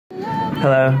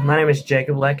Hello, my name is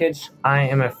Jacob Leckich. I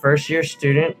am a first-year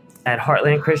student at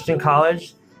Heartland Christian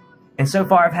College, and so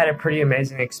far I've had a pretty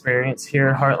amazing experience here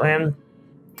at Heartland.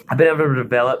 I've been able to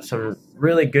develop some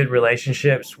really good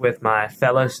relationships with my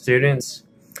fellow students,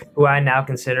 who I now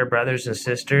consider brothers and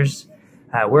sisters.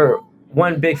 We're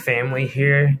one big family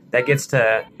here that gets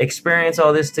to experience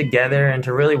all this together and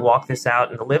to really walk this out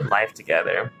and to live life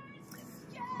together.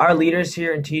 Our leaders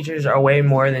here and teachers are way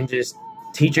more than just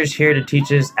teachers here to teach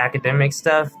us academic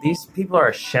stuff. These people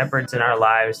are shepherds in our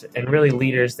lives and really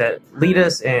leaders that lead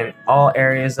us in all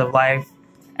areas of life,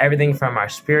 everything from our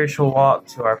spiritual walk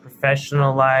to our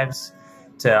professional lives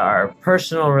to our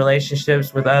personal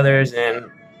relationships with others, and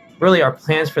really our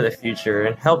plans for the future,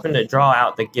 and helping to draw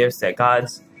out the gifts that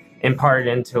God's imparted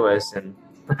into us and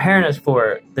preparing us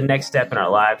for the next step in our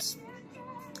lives.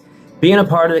 Being a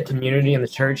part of the community and the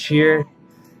church here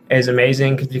is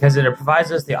amazing because it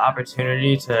provides us the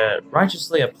opportunity to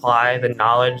righteously apply the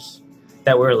knowledge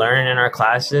that we're learning in our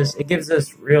classes. It gives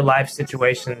us real life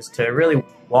situations to really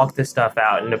walk this stuff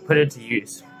out and to put it to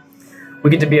use.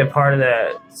 We get to be a part of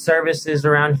the services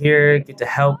around here, get to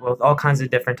help with all kinds of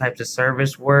different types of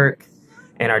service work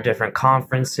and our different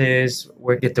conferences.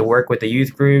 We get to work with the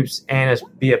youth groups and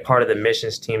be a part of the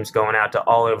missions teams going out to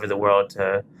all over the world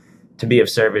to be of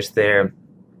service there.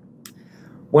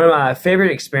 One of my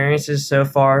favorite experiences so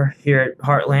far here at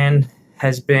Heartland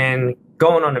has been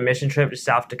going on a mission trip to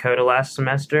South Dakota last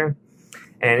semester.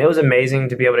 And it was amazing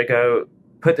to be able to go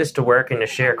put this to work and to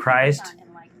share Christ.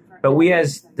 But we,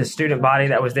 as the student body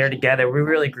that was there together, we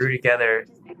really grew together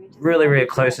really, really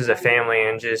close as a family,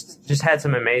 and just had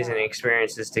some amazing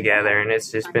experiences together. And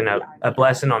it's just been a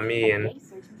blessing on me. And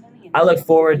I look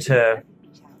forward to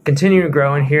continue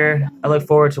growing here. I look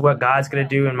forward to what God's going to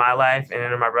do in my life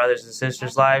and in my brothers and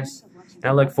sisters' lives. And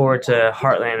I look forward to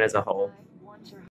Heartland as a whole.